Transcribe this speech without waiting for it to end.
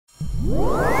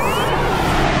Hi,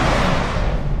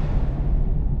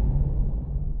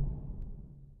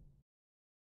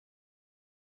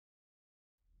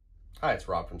 it's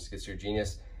Rob from Skid Steer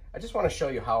Genius. I just want to show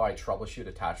you how I troubleshoot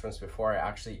attachments before I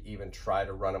actually even try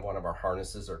to run one of our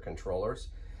harnesses or controllers.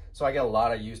 So I get a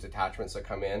lot of used attachments that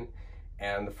come in,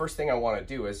 and the first thing I want to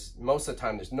do is, most of the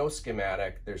time there's no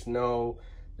schematic, there's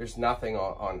nothing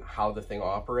on how the thing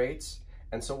operates.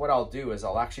 And so what I'll do is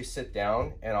I'll actually sit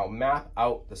down and I'll map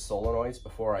out the solenoids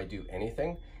before I do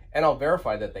anything, and I'll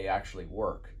verify that they actually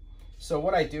work. So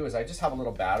what I do is I just have a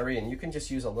little battery, and you can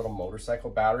just use a little motorcycle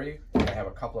battery. I have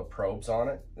a couple of probes on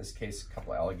it, in this case a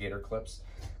couple of alligator clips.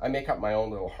 I make up my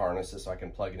own little harnesses so I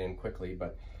can plug it in quickly,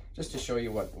 but just to show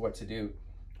you what to do,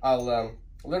 I'll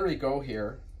literally go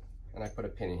here, and I put a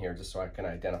pin in here just so I can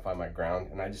identify my ground,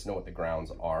 and I just know what the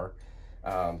grounds are.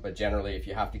 But generally, if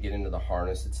you have to get into the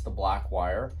harness, it's the black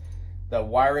wire. The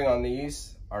wiring on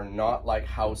these are not like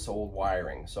household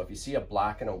wiring. So if you see a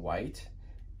black and a white,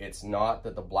 it's not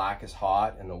that the black is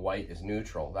hot and the white is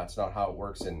neutral. That's not how it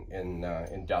works in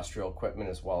industrial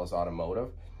equipment as well as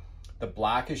automotive. The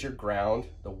black is your ground,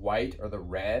 the white or the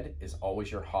red is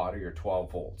always your hot or your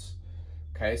 12 volts.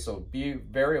 Okay, so be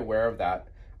very aware of that.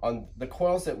 On the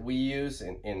coils that we use,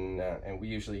 and we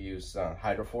usually use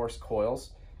Hydroforce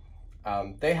coils,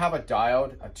 they have a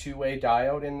diode, a two-way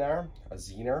diode in there, a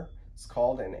Zener it's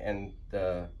called, and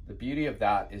the beauty of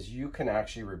that is you can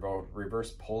actually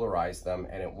reverse polarize them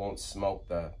and it won't smoke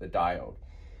the diode.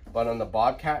 But on the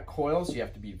Bobcat coils, you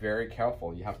have to be very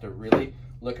careful. You have to really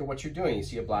look at what you're doing. You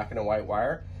see a black and a white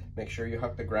wire, make sure you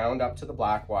hook the ground up to the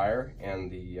black wire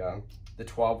and the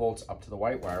 12 volts up to the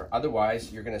white wire.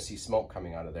 Otherwise, you're going to see smoke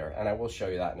coming out of there. And I will show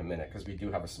you that in a minute, because we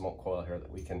do have a smoke coil here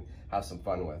that we can have some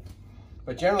fun with.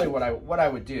 But generally what I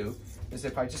would do is,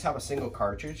 if I just have a single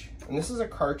cartridge, and this is a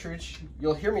cartridge,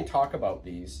 you'll hear me talk about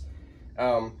these.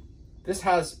 This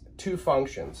has two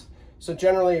functions. So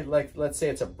generally, like let's say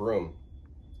it's a broom.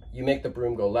 You make the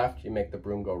broom go left, you make the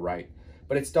broom go right.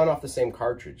 But it's done off the same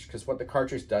cartridge, because what the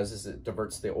cartridge does is it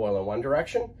diverts the oil in one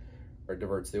direction or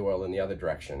diverts the oil in the other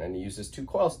direction. And it uses two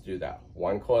coils to do that.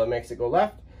 One coil makes it go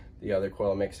left, the other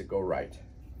coil makes it go right.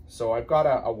 So I've got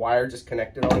a wire just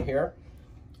connected on here.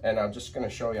 And I'm just going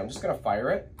to show you, I'm just going to fire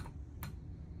it.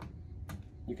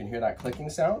 You can hear that clicking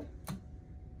sound.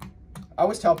 I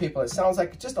always tell people it sounds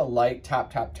like just a light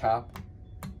tap, tap, tap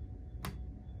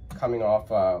coming off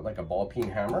like a ball peen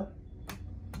hammer.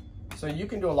 So you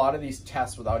can do a lot of these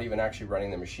tests without even actually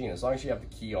running the machine. As long as you have the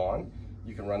key on,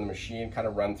 you can run the machine, kind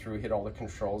of run through, hit all the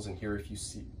controls, and hear if you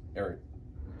see, or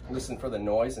listen for the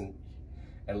noise and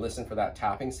listen for that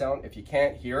tapping sound. If you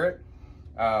can't hear it,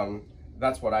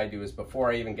 that's what I do, is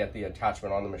before I even get the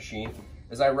attachment on the machine,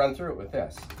 is I run through it with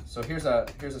this. So here's a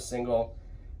single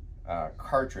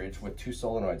cartridge with two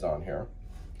solenoids on here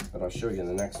that I'll show you in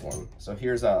the next one. So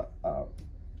here's an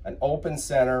open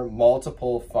center,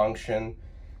 multiple function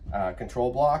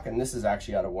control block, and this is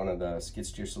actually out of one of the Skid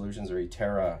Steer Solutions or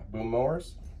Eterra boom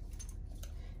mowers.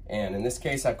 And in this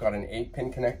case, I've got an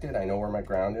 8-pin connected. I know where my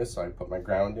ground is, so I put my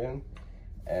ground in,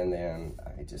 and then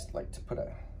I just like to put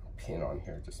a pin on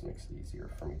here. It just makes it easier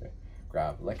for me to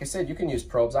grab. Like I said, you can use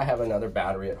probes. I have another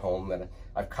battery at home that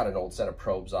I've cut an old set of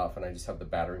probes off, and I just have the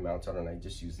battery mounted, and I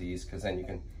just use these, because then you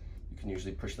can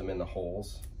usually push them in the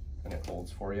holes and it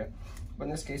holds for you. But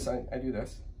in this case, I do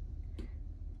this.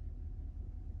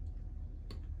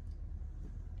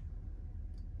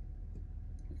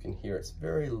 You can hear it's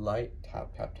very light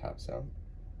tap, tap, tap sound.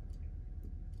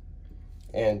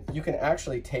 And you can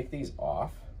actually take these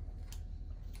off.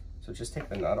 So just take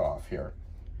the nut off here,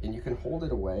 and you can hold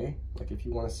it away, like if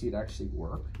you want to see it actually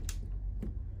work.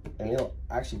 And it'll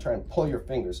actually try and pull your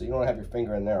finger, so you don't have your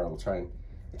finger in there. It'll try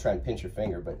and pinch your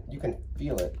finger, but you can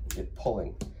feel it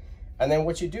pulling. And then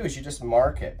what you do is you just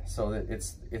mark it so that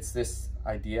it's this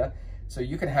idea. So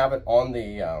you can have it on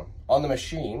the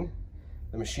machine,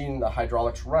 the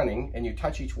hydraulics running, and you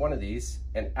touch each one of these,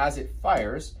 and as it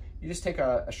fires, you just take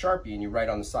a Sharpie and you write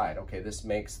on the side, okay, this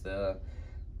makes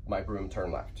my broom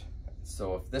turn left.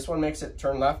 So if this one makes it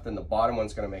turn left, then the bottom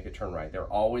one's going to make it turn right.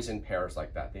 They're always in pairs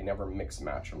like that. They never mix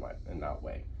match them in that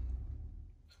way.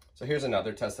 So here's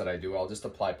another test that I do. I'll just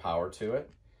apply power to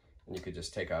it, and you could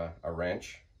just take a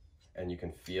wrench, and you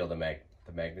can feel the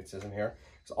magnetism here.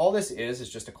 So all this is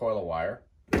just a coil of wire.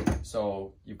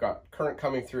 So you've got current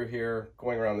coming through here,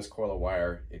 going around this coil of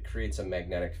wire. It creates a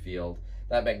magnetic field.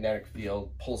 That magnetic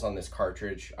field pulls on this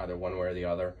cartridge, either one way or the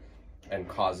other, and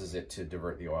causes it to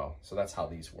divert the oil. So that's how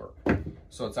these work.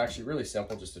 So it's actually really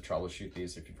simple just to troubleshoot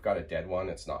these. If you've got a dead one,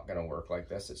 it's not gonna work like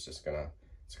this. It's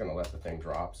gonna let the thing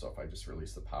drop. So if I just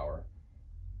release the power,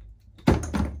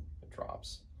 it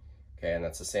drops. Okay, and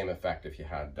that's the same effect if you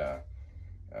had,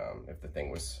 if the thing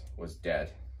was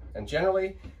dead. And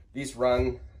generally, these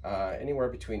run anywhere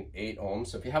between 8 ohms.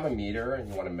 So if you have a meter and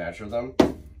you want to measure them,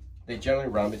 they generally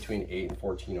run between 8 and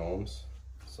 14 ohms.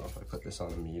 So if I put this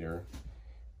on a meter,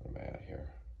 what am I at here?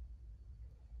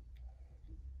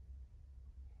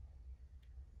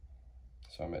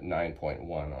 So I'm at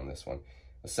 9.1 on this one.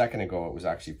 A second ago, it was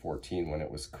actually 14 when it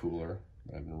was cooler.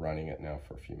 I've been running it now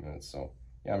for a few minutes. So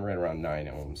yeah, I'm right around 9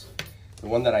 ohms. The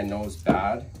one that I know is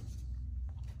bad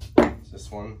is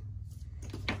this one.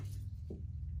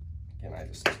 Again, I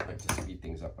just like to speed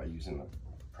things up by using the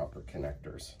proper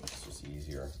connectors. It's just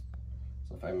easier.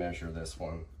 So if I measure this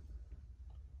one,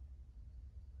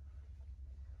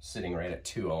 sitting right at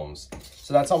 2 ohms.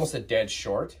 So that's almost a dead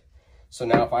short. So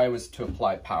now if I was to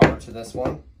apply power to this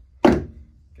one,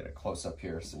 get a close up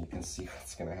here so you can see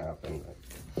what's gonna happen.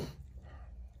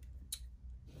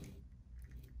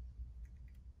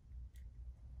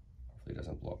 Hopefully it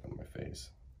doesn't blow up in my face.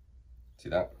 See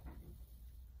that?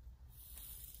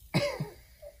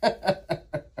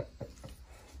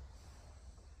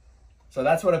 So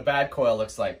that's what a bad coil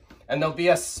looks like. And there'll be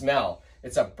a smell.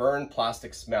 It's a burned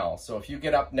plastic smell. So if you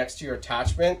get up next to your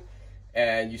attachment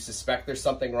and you suspect there's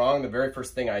something wrong, the very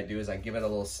first thing I do is I give it a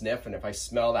little sniff, and if I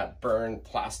smell that burned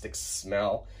plastic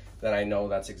smell, then I know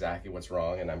that's exactly what's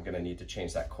wrong and I'm gonna need to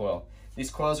change that coil.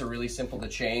 These coils are really simple to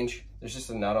change. There's just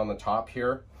a nut on the top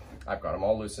here. I've got them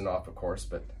all loosened off, of course,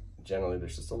 but generally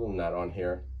there's just a little nut on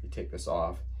here. You take this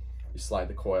off, you slide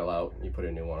the coil out, and you put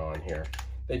a new one on here.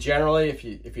 They generally, if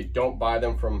you don't buy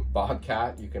them from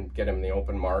Bobcat, you can get them in the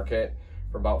open market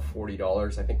for about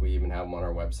 $40. I think we even have them on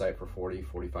our website for $40,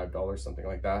 $45, something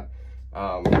like that.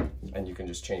 And you can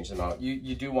just change them out.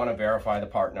 You do want to verify the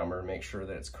part number and make sure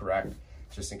that it's correct,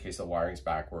 just in case the wiring's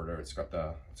backward or it's got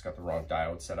the wrong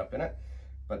diode set up in it.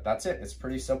 But that's it. It's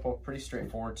pretty simple, pretty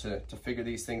straightforward to figure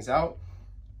these things out.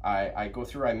 I go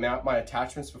through, I map my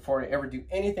attachments before I ever do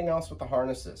anything else with the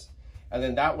harnesses. And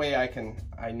then that way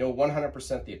I know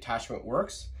 100% the attachment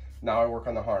works. Now I work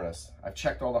on the harness. I've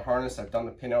checked all the harness, I've done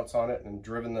the pinouts on it and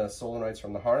driven the solenoids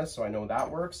from the harness, so I know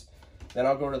that works. Then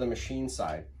I'll go to the machine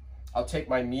side. I'll take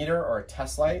my meter or a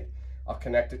test light, I'll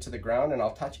connect it to the ground, and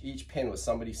I'll touch each pin with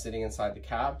somebody sitting inside the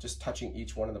cab, just touching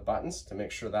each one of the buttons to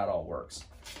make sure that all works.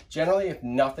 Generally, if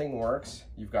nothing works,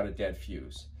 you've got a dead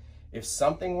fuse. If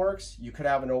something works, you could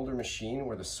have an older machine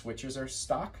where the switches are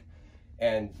stuck,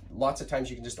 and lots of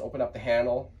times you can just open up the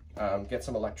handle, get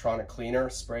some electronic cleaner,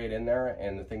 spray it in there,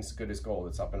 and the thing's good as gold.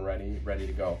 It's up and ready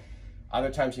to go. Other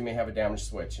times you may have a damaged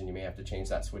switch and you may have to change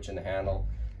that switch in the handle.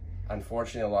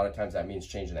 Unfortunately, a lot of times that means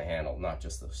changing the handle, not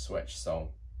just the switch. So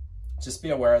just be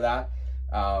aware of that.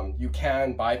 You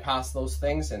can bypass those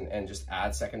things and just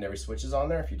add secondary switches on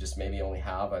there if you just maybe only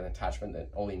have an attachment that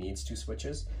only needs 2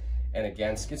 switches. And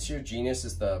again, Skid Steer Genius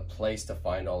is the place to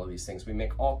find all of these things. We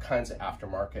make all kinds of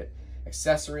aftermarket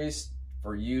accessories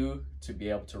for you to be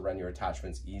able to run your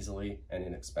attachments easily and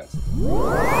inexpensively.